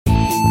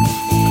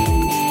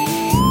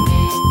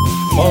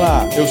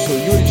Olá, eu sou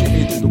Yuri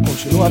Dimitri do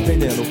Continua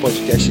Aprendendo, um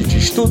podcast de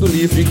estudo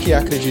livre que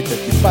acredita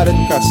que para a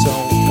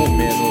educação o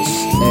menos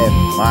é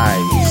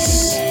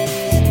mais.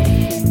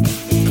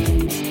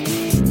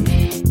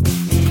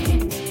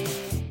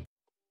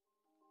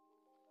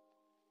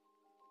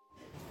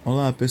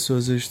 Olá,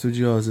 pessoas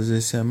estudiosas,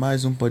 esse é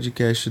mais um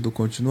podcast do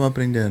Continua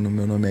Aprendendo.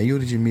 Meu nome é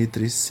Yuri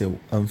Dimitri, seu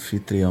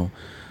anfitrião.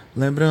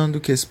 Lembrando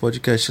que esse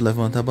podcast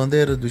levanta a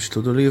bandeira do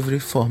estudo livre,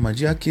 forma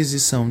de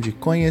aquisição de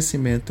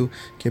conhecimento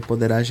que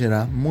poderá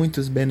gerar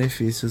muitos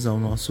benefícios ao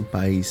nosso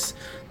país.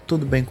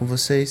 Tudo bem com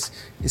vocês?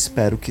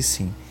 Espero que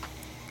sim.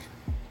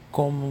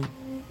 Como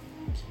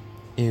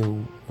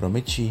eu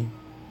prometi,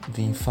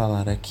 vim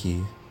falar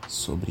aqui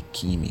sobre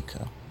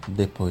química,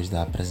 depois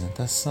da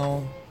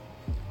apresentação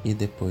e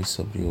depois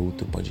sobre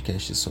outro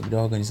podcast sobre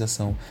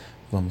organização,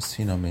 vamos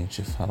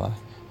finalmente falar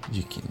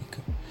de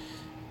química.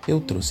 Eu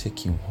trouxe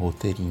aqui um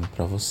roteirinho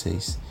para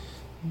vocês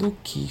do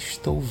que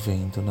estou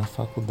vendo na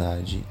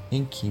faculdade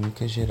em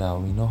Química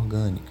Geral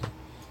Inorgânica.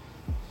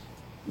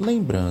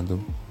 Lembrando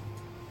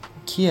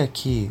que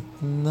aqui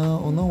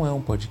não é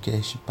um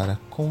podcast para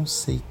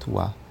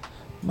conceituar,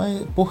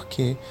 mas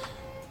porque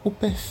o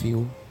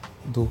perfil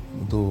do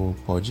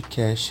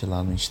podcast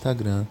lá no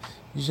Instagram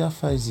já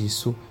faz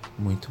isso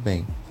muito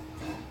bem.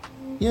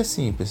 E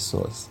assim,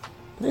 pessoas,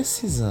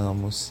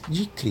 precisamos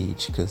de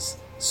críticas,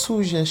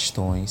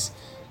 sugestões,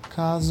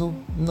 caso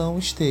não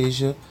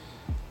esteja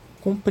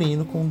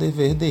cumprindo com o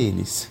dever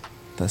deles,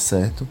 tá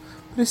certo?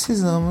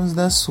 Precisamos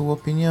da sua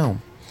opinião,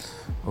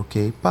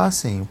 ok?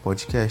 Passem o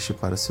podcast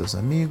para seus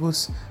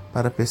amigos,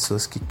 para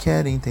pessoas que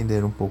querem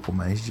entender um pouco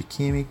mais de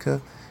química,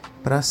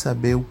 para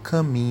saber o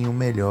caminho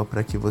melhor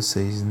para que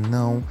vocês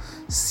não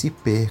se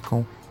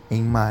percam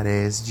em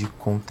marés de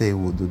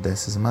conteúdo,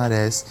 dessas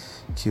marés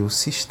que o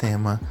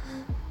sistema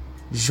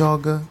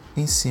joga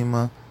em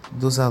cima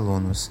dos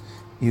alunos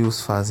e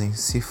os fazem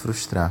se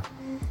frustrar.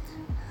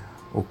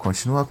 O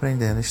Continua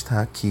Aprendendo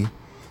está aqui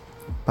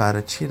para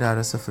tirar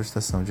essa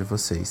frustração de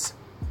vocês.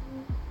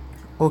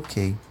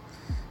 Ok,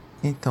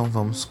 então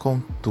vamos com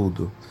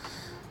tudo.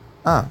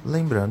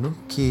 Lembrando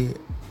que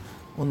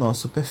o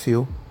nosso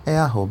perfil é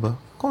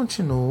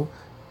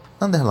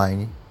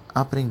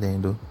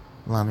 @continuo_aprendendo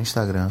lá no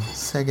Instagram.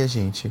 Segue a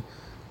gente.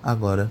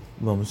 Agora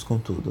vamos com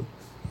tudo.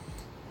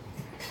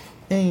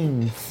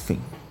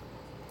 Enfim,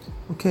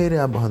 o que eu irei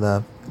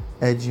abordar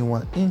é de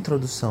uma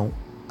introdução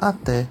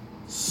até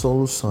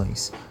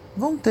soluções.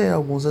 Vão ter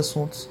alguns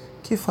assuntos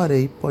que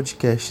farei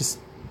podcasts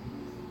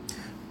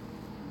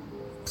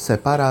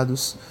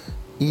separados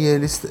e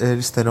eles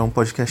terão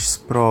podcasts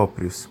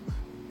próprios,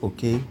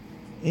 ok?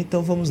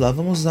 Então vamos lá,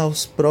 vamos usar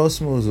os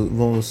próximos,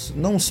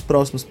 não os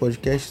próximos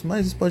podcasts,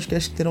 mas os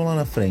podcasts que terão lá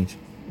na frente.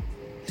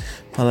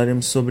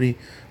 Falaremos sobre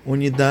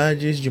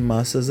unidades de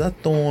massas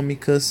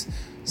atômicas,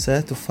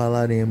 certo?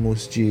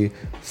 Falaremos de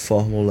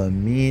fórmula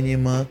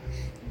mínima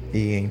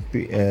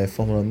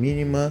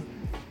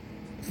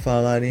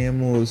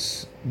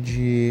falaremos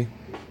de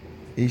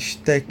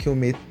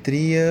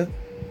estequiometria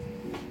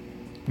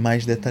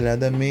mais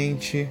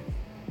detalhadamente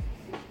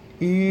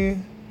e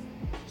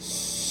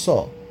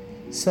só,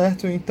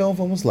 certo? Então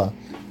vamos lá.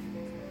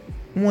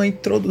 Uma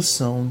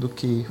introdução do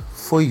que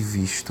foi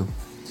visto.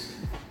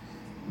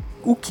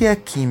 O que é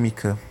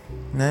química?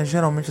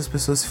 Geralmente as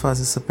pessoas se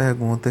fazem essa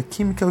pergunta.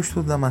 Química é o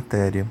estudo da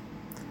matéria.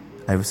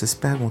 Aí você se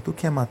pergunta, o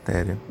que é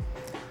matéria?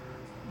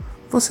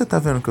 Você está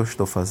vendo o que eu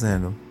estou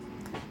fazendo?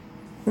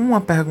 Uma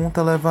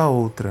pergunta leva a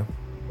outra.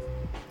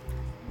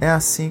 É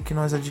assim que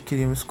nós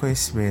adquirimos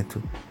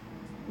conhecimento.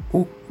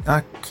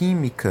 A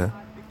química,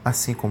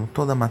 assim como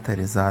toda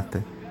matéria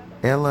exata,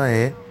 ela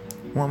é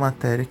uma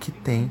matéria que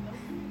tem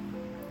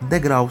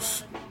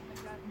degraus.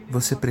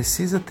 Você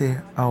precisa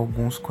ter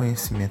alguns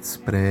conhecimentos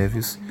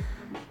prévios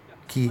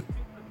que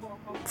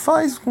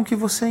faz com que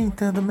você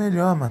entenda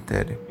melhor a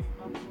matéria.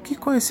 Que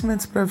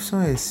conhecimentos prévios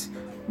são esses?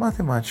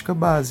 Matemática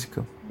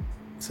básica,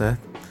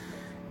 certo?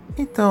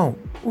 Então,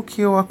 o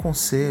que eu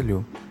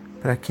aconselho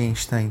para quem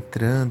está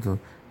entrando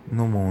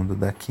no mundo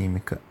da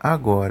química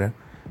agora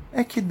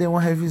é que dê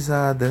uma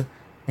revisada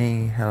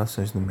em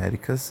relações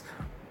numéricas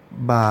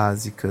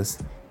básicas,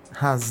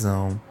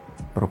 razão,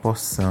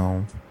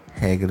 proporção,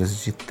 regras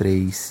de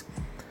 3,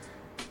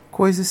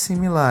 coisas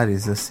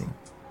similares assim,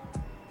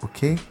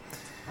 ok?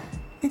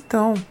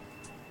 Então,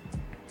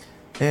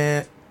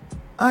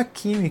 a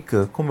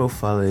química, como eu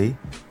falei,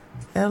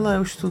 ela é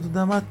o estudo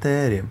da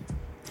matéria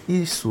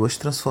e suas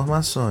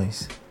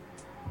transformações.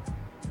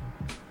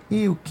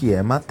 E o que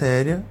é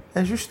matéria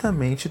é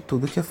justamente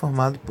tudo que é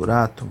formado por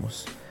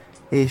átomos.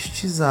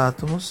 Estes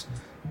átomos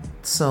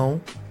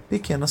são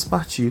pequenas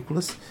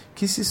partículas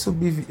que se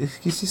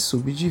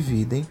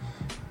subdividem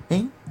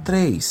em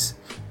 3,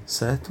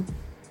 certo?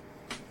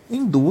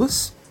 Em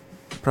 2,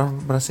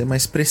 para ser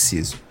mais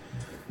preciso.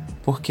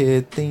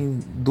 Porque tem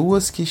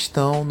 2 que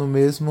estão no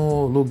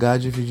mesmo lugar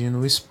dividindo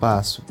o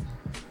espaço.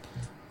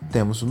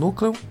 Temos o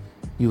núcleo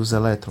e os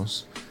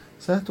elétrons,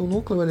 certo? O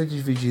núcleo é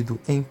dividido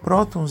em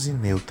prótons e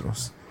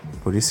nêutrons,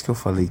 por isso que eu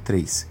falei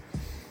 3.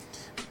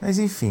 Mas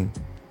enfim,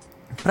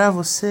 para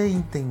você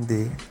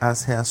entender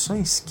as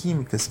reações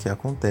químicas que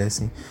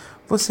acontecem,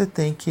 você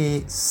tem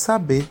que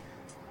saber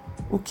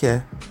o que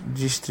é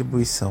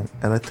distribuição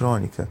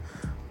eletrônica,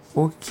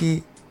 o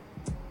que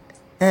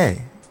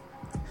é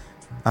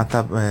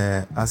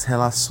as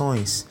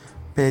relações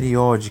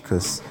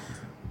periódicas,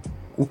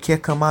 o que é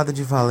camada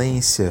de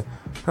valência.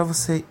 Para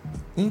você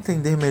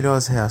entender melhor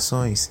as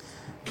reações,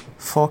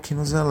 foque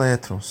nos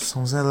elétrons.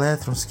 São os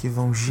elétrons que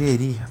vão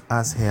gerir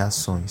as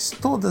reações.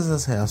 Todas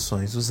as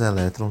reações, os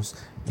elétrons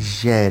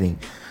gerem.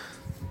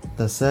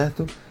 Tá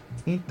certo?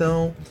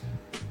 Então,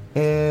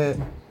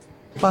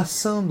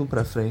 passando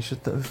para frente,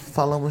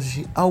 falamos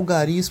de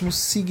algarismos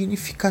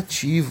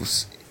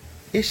significativos.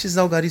 Estes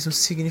algarismos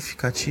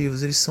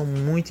significativos, eles são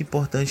muito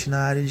importantes na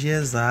área de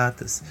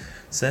exatas,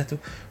 certo?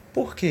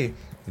 Por quê?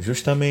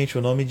 Justamente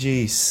o nome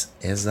diz,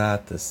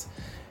 exatas.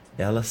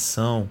 Elas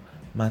são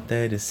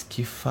matérias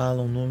que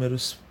falam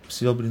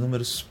sobre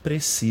números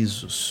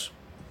precisos,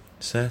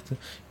 certo?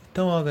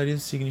 Então,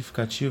 algarismos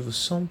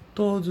significativos são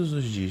todos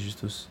os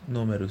dígitos,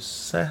 números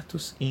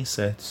certos e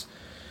incertos,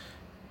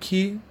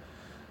 que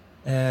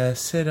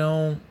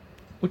serão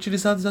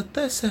utilizados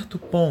até certo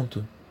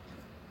ponto.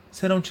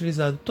 Serão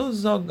utilizados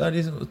todos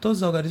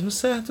os algarismos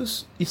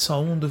certos e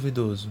só um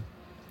duvidoso.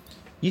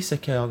 Isso é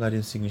que é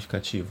algarismo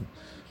significativo.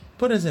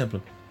 Por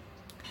exemplo,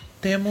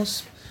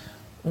 temos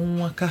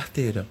uma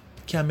carteira,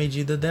 que a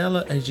medida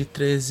dela é de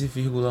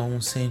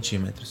 13,1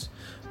 centímetros.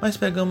 Mas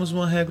pegamos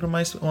uma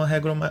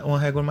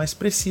régua mais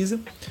precisa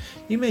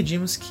e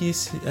medimos que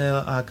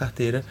a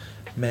carteira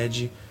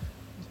mede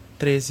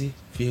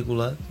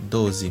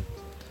 13,12.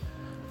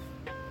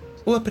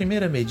 A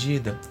primeira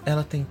medida,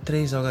 ela tem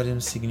 3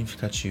 algarismos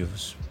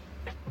significativos,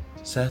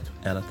 certo?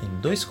 Ela tem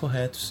 2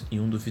 corretos e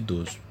um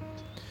duvidoso.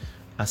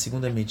 A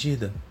segunda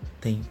medida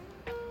tem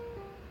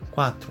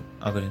 4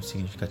 algarismos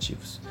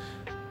significativos.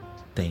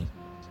 Tem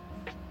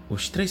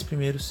os 3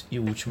 primeiros e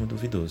o último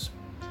duvidoso.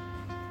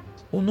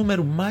 O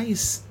número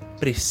mais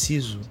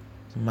preciso,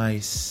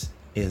 mais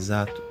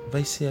exato,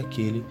 vai ser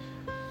aquele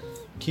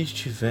que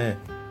tiver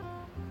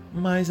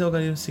mais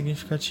algarismos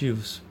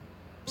significativos,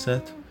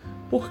 certo?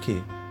 Por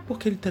quê?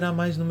 Porque ele terá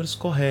mais números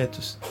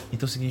corretos.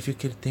 Então significa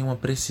que ele tem uma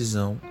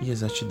precisão e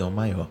exatidão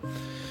maior.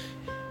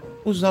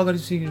 Os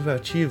algarismos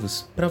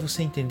significativos, para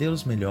você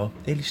entendê-los melhor,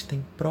 eles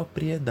têm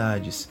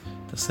propriedades,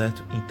 tá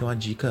certo? Então a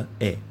dica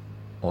é,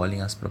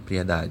 olhem as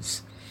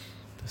propriedades,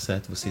 tá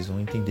certo? Vocês vão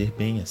entender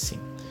bem assim.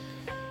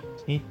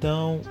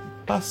 Então,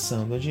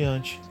 passando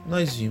adiante,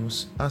 nós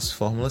vimos as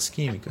fórmulas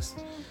químicas,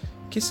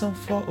 que são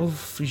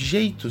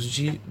jeitos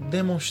de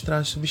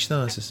demonstrar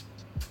substâncias.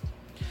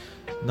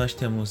 Nós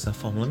temos a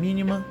fórmula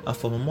mínima, a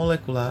fórmula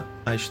molecular,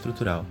 a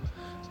estrutural.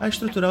 A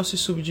estrutural se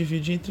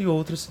subdivide entre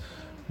outras,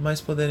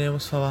 mas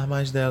poderemos falar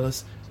mais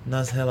delas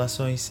nas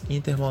relações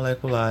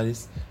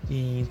intermoleculares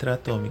e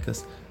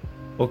intraatômicas,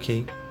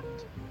 ok?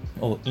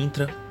 Ou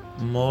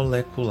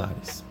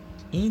intramoleculares.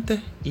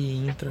 Inter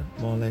e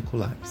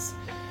intramoleculares.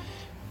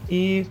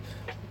 E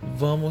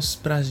vamos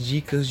para as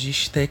dicas de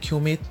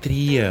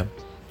estequiometria,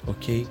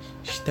 ok?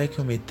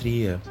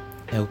 Estequiometria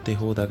é o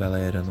terror da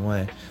galera, não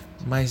é?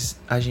 Mas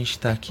a gente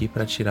está aqui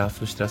para tirar a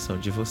frustração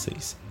de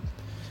vocês.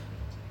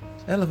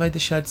 Ela vai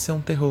deixar de ser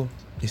um terror,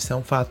 isso é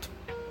um fato.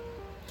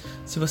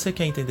 Se você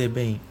quer entender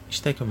bem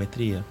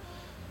estequiometria,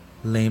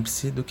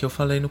 lembre-se do que eu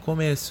falei no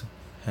começo: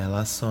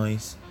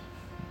 relações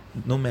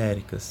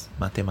numéricas,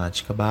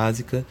 matemática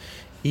básica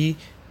e,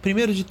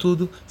 primeiro de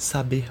tudo,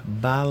 saber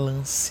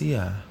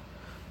balancear.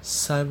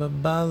 Saiba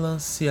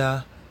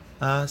balancear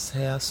as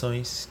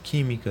reações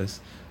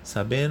químicas.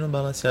 Sabendo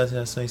balancear as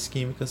reações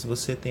químicas,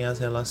 você tem as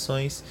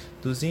relações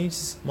dos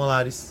índices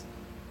molares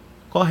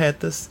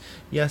corretas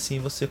e assim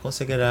você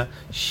conseguirá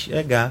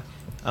chegar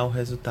ao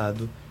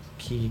resultado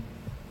que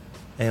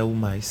é o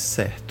mais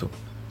certo,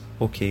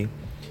 ok?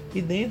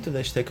 E dentro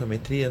da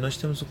estequiometria nós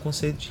temos o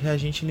conceito de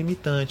reagente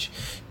limitante,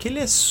 que ele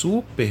é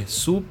super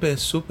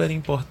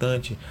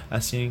importante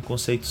assim em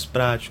conceitos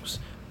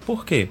práticos.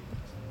 Por quê?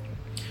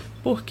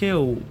 Porque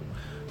o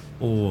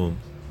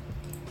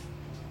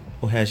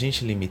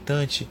reagente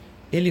limitante,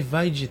 ele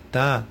vai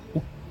ditar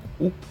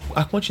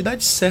a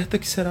quantidade certa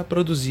que será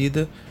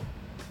produzida,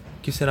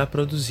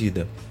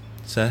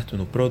 certo?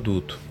 No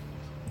produto.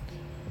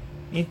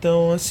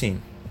 Então,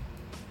 assim,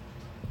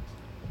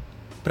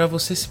 para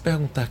você se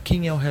perguntar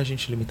quem é o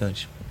reagente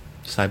limitante,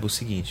 saiba o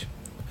seguinte: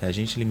 o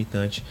reagente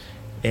limitante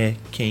é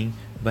quem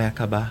vai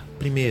acabar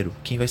primeiro,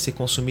 quem vai ser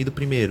consumido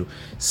primeiro.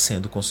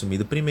 Sendo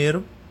consumido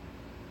primeiro,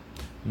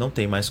 não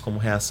tem mais como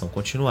reação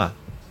continuar,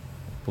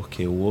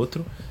 porque o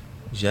outro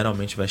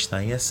geralmente vai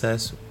estar em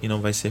excesso e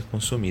não vai ser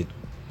consumido,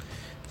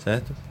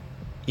 certo?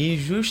 E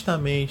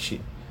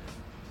justamente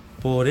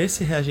por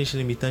esse reagente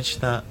limitante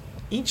estar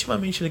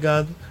intimamente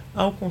ligado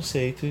ao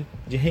conceito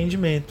de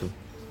rendimento,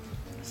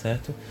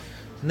 certo?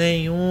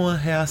 Nenhuma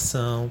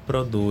reação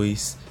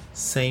produz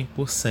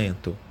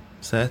 100%,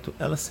 certo?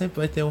 Ela sempre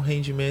vai ter um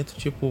rendimento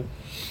tipo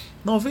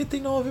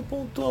 99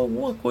 ponto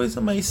alguma coisa,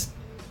 mas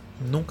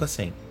nunca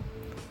 100,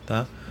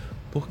 tá?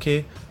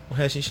 Porque o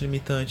reagente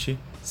limitante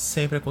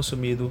sempre é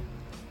consumido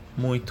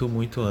muito,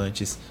 muito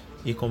antes.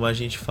 E como a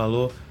gente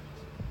falou,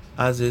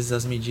 às vezes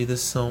as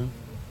medidas são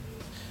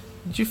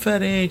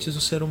diferentes,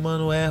 o ser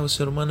humano erra, o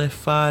ser humano é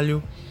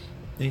falho,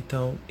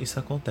 então isso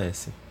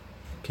acontece,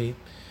 ok?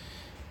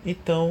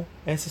 Então,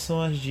 essas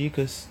são as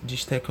dicas de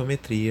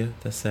estequiometria,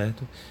 tá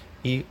certo?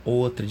 E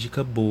outra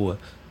dica boa,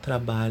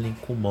 trabalhem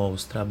com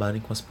mols, trabalhem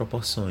com as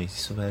proporções,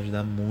 isso vai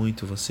ajudar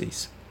muito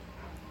vocês.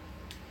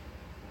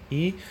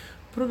 E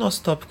para o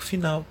nosso tópico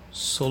final,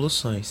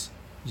 soluções.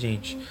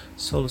 Gente,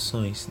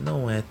 soluções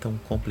não é tão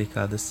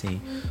complicado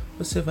assim.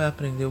 Você vai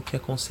aprender o que é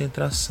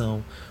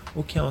concentração,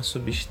 o que é uma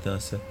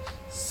substância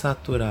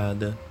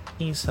saturada,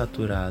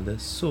 insaturada,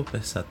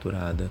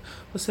 supersaturada.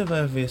 Você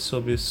vai ver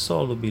sobre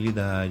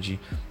solubilidade.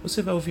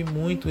 Você vai ouvir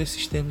muito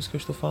esses termos que eu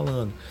estou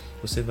falando.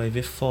 Você vai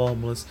ver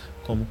fórmulas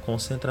como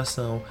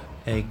concentração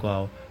é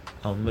igual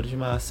ao número de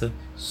massa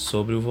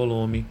sobre o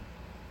volume.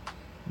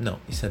 Não,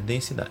 isso é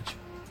densidade.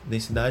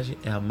 Densidade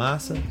é a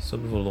massa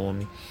sobre o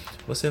volume.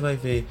 Você vai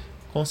ver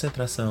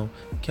concentração,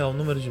 que é o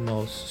número de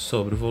mols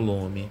sobre o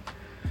volume,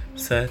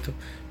 certo?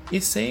 E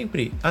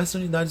sempre as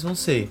unidades vão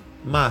ser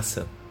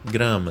massa,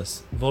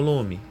 gramas,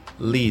 volume,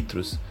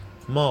 litros,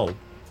 mol,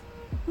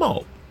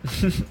 mol.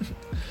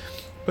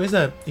 Pois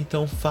é,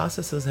 então faça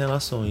essas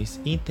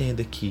relações e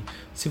entenda que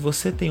se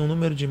você tem um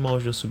número de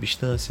mols de uma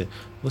substância,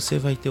 você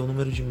vai ter o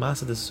número de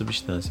massa dessa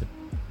substância.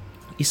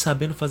 E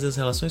sabendo fazer as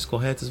relações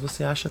corretas,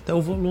 você acha até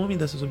o volume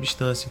dessa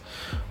substância,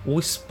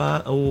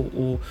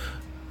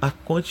 a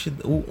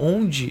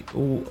quantidade,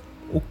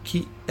 o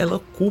que ela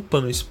ocupa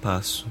no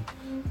espaço,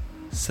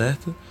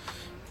 certo?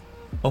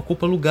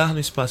 Ocupa lugar no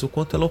espaço, o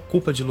quanto ela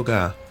ocupa de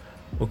lugar,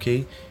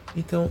 ok?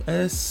 Então,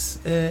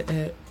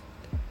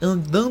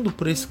 andando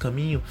por esse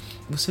caminho,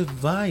 você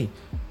vai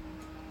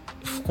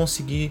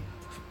conseguir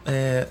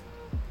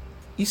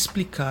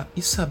explicar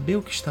e saber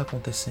o que está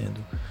acontecendo.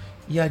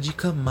 E a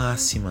dica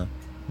máxima: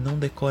 não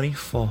decorem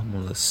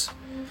fórmulas.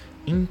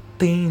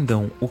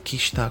 Entendam o que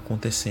está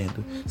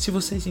acontecendo. Se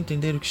vocês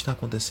entenderem o que está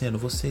acontecendo,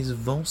 vocês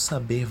vão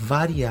saber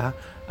variar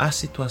as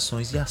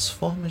situações e as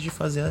formas de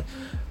fazer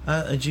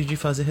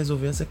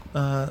resolver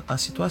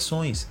as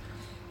situações,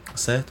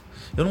 certo?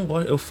 Eu não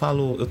gosto,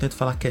 eu tento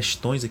falar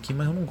questões aqui,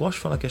 mas eu não gosto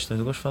de falar questões,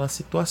 eu gosto de falar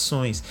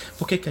situações,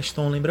 porque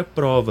questão lembra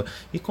prova.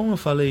 E como eu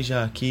falei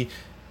já aqui,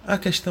 a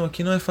questão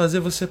aqui não é fazer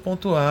você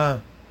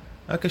pontuar.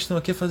 A questão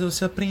aqui é fazer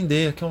você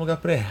aprender. Aqui é um lugar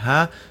para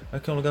errar,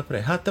 aqui é um lugar para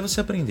errar até você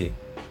aprender.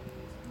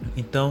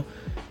 Então,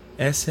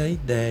 essa é a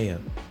ideia,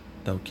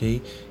 tá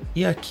ok?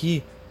 E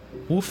aqui,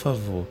 por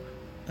favor,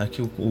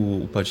 aqui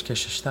o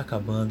podcast está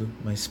acabando,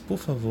 mas por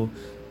favor,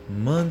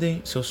 mandem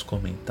seus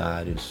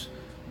comentários,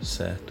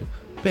 certo?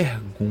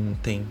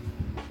 Perguntem,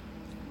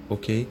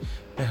 ok?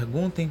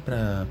 Perguntem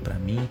para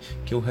mim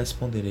que eu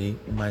responderei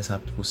o mais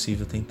rápido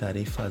possível.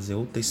 Tentarei fazer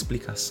outra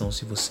explicação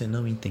se você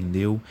não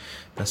entendeu,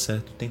 tá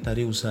certo?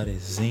 Tentarei usar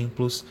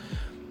exemplos,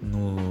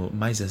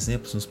 mais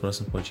exemplos nos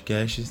próximos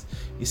podcasts.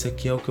 Isso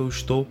aqui é o que eu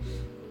estou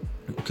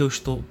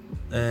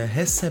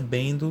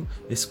recebendo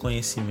esse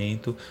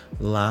conhecimento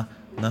lá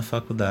na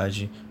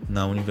faculdade,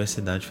 na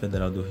Universidade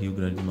Federal do Rio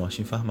Grande do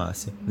Norte em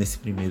farmácia, nesse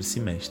primeiro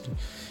semestre.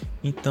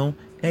 Então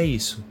é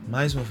isso.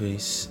 Mais uma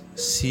vez,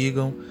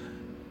 sigam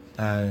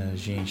a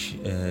gente,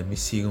 me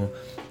sigam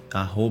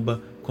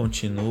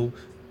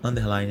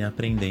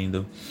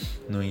 @continuo_aprendendo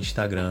no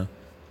Instagram.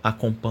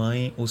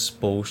 Acompanhem os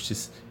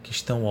posts que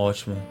estão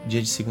ótimos.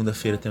 Dia de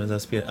segunda-feira temos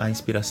a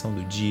inspiração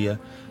do dia.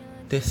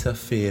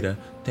 Terça-feira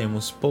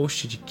temos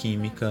post de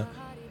química.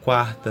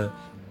 Quarta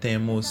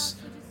temos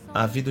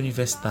a vida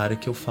universitária,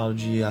 que eu falo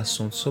de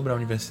assuntos sobre a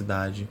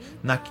universidade.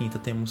 Na quinta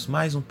temos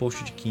mais um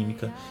post de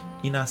química.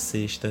 E na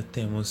sexta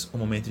temos um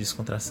momento de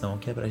descontração,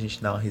 que é pra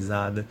gente dar uma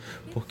risada,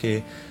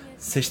 porque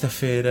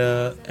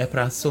sexta-feira é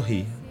pra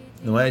sorrir,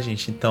 não é,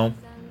 gente? Então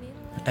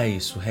é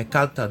isso, o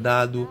recado tá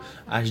dado,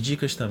 as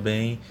dicas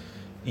também.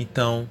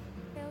 Então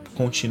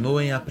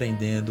continuem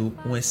aprendendo.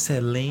 Um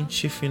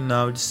excelente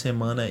final de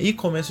semana e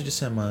começo de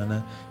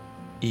semana.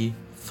 E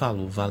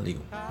falou,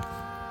 valeu.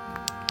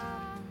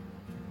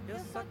 Eu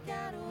só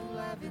quero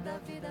a vida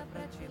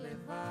pra te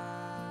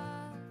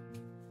levar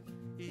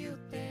e o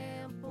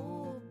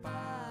tempo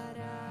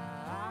parar.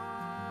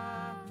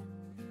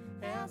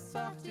 É a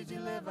sorte de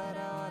levar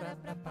a hora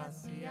pra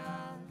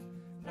passear.